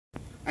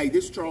Hey,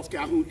 this is Charles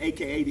Calhoun,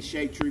 aka the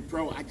Shade Tree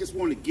Pro. I just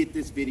want to get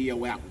this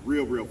video out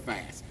real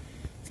fast.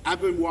 I've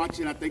been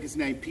watching, I think his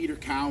name Peter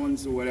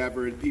Collins or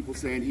whatever, and people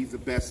saying he's the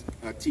best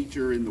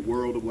teacher in the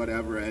world or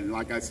whatever, and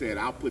like I said,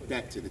 I'll put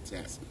that to the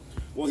test.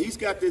 Well, he's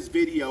got this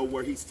video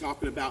where he's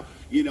talking about,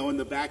 you know, in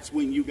the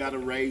backswing you got to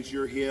raise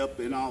your hip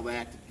and all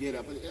that to get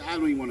up. I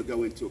don't even want to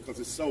go into it because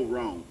it's so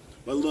wrong.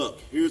 But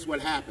look, here's what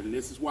happened, and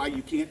this is why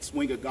you can't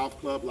swing a golf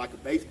club like a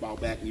baseball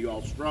bat and you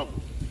all struggle.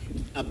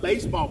 A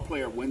baseball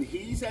player, when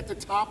he's at the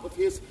top of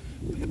his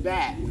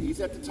bat, when he's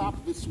at the top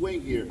of his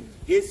swing here,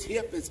 his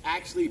hip is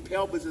actually,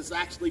 pelvis is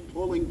actually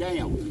pulling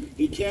down.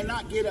 He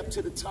cannot get up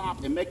to the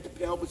top and make the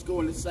pelvis go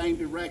in the same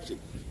direction.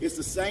 It's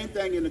the same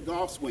thing in the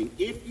golf swing.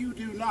 If you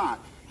do not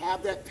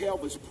have that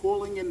pelvis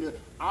pulling in the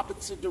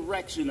opposite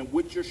direction of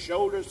which your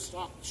shoulder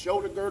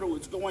girdle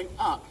is going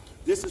up,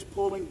 this is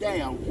pulling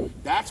down.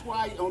 That's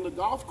why on the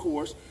golf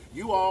course,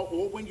 you all,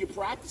 or when you're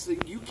practicing,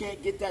 you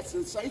can't get that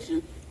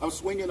sensation of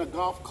swinging a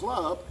golf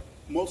club,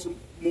 more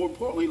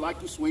importantly, like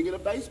you're swinging a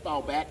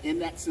baseball bat, in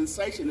that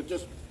sensation of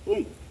just,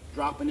 boom,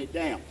 dropping it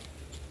down.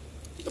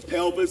 The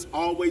pelvis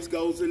always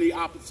goes in the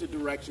opposite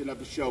direction of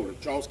the shoulder.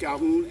 Charles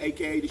Calhoun,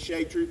 aka the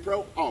Shade Tree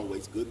Pro,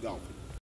 always good golfing.